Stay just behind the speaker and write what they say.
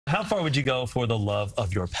How far would you go for the love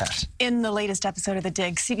of your pet? In the latest episode of The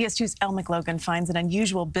Dig, CBS 2's Elle McLogan finds an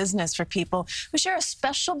unusual business for people who share a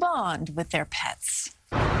special bond with their pets.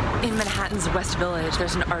 In Manhattan's West Village,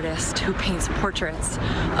 there's an artist who paints portraits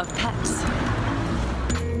of pets.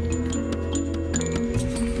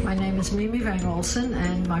 My name is Vang Olsen,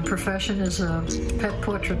 and my profession is a pet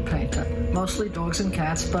portrait painter. Mostly dogs and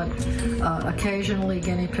cats, but occasionally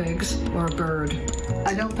guinea pigs or a bird.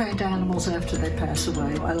 I don't paint animals after they pass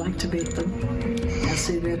away. I like to meet them and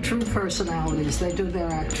see their true personalities. They do their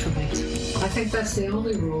act for me. I think that's the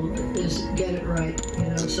only rule, is get it right,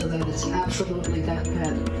 so that it's absolutely that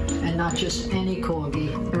pet and not just any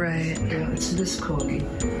corgi. Right. It's this corgi.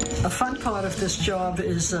 A fun part of this job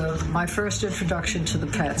is my first introduction to the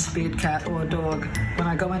pets, be it cat or dog. When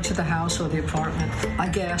I go into the house or the apartment, I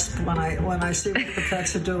gasp when I see what the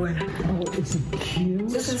pets are doing. Oh, is it cute?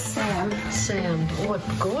 This is Sam. Sam. Oh, what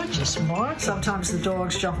gorgeous mark. Sometimes the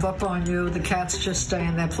dogs jump up on you, the cats just stay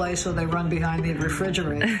in their place, or they run behind the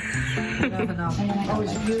refrigerator. You never know. Oh,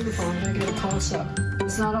 it's beautiful. I'm going to get a close-up.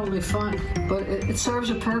 It's not only fun, but it serves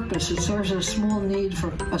a purpose. It serves a small need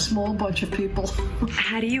for a small bunch of people.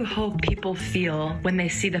 How do you hope people feel when they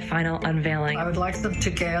see the final unveiling? I would like them to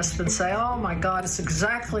gasp and say, oh my God, it's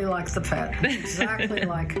exactly like the pet. It's exactly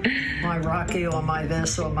like my Rocky or my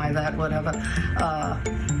this or my that, whatever.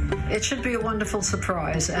 It should be a wonderful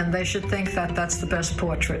surprise, and they should think that that's the best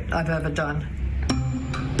portrait I've ever done.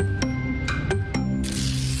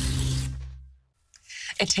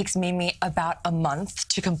 It takes Mimi about a month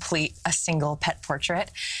to complete a single pet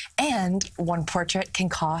portrait, and one portrait can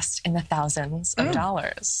cost in the thousands of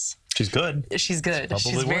dollars. She's good. She's good.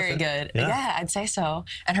 She's very good. Yeah, I'd say so.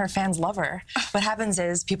 And her fans love her. What happens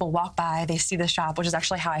is people walk by, they see the shop, which is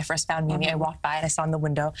actually how I first found Mimi. I walked by and I saw in the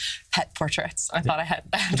window pet portraits. I thought I had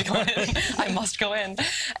to go in. I must go in.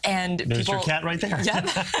 And there's people, your cat right there. Yeah.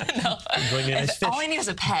 No. All I need is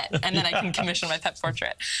a pet, and then I can commission my pet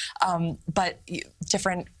portrait. But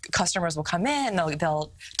different customers will come in,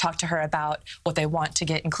 they'll talk to her about what they want to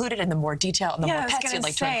get included, and the more detail and the more pets you'd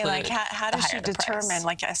like to include. Like, how does she determine?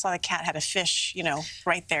 Like, I saw the cat had a fish,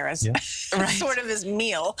 right there as sort of his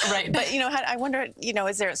meal. Right. But I wonder,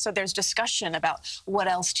 is there? So there's discussion about what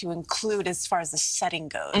else to include as far as the setting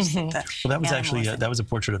goes. Well, that was actually that was a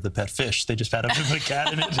portrait of the pet fish. They just had him put a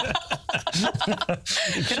cat in it.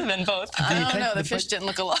 It could have been both. I don't know. The fish didn't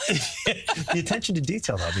look alike. The attention to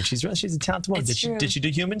detail, though. I mean, she's a talented woman. Did she do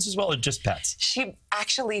humans as well, or just pets? She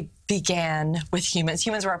actually began with humans.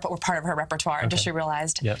 Humans were part of her repertoire until she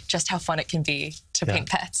realized just how fun it can be to paint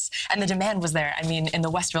pets. And the demand was there. I mean, in the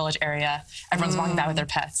West Village area, everyone's walking by with their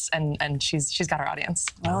pets, and she's got her audience.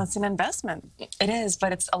 Well, it's an investment. It is,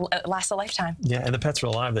 but it lasts a lifetime. Yeah, and the pets are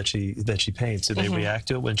alive that she paints. Do they react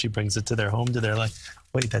to it when she brings it to their home? Do they like,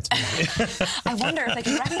 wait, that's me? I wonder if they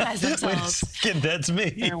can recognize themselves. Wait a second, that's me.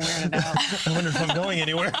 They're weirded out. I wonder if I'm going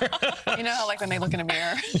anywhere. You know how, like, when they look in a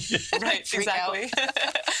mirror? Right, exactly.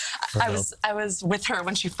 I was with her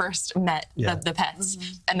when she first met the pets,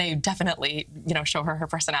 and they definitely, show her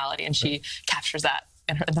personality, and she captures that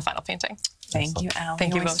in the final painting. Thank you, Elle.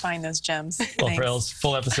 Thank you always both. find those gems. Well, for Elle's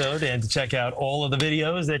full episode and to check out all of the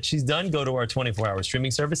videos that she's done, go to our 24-hour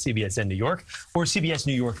streaming service, CBSN New York, or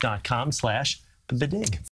cbsnewyork.com/The Dig.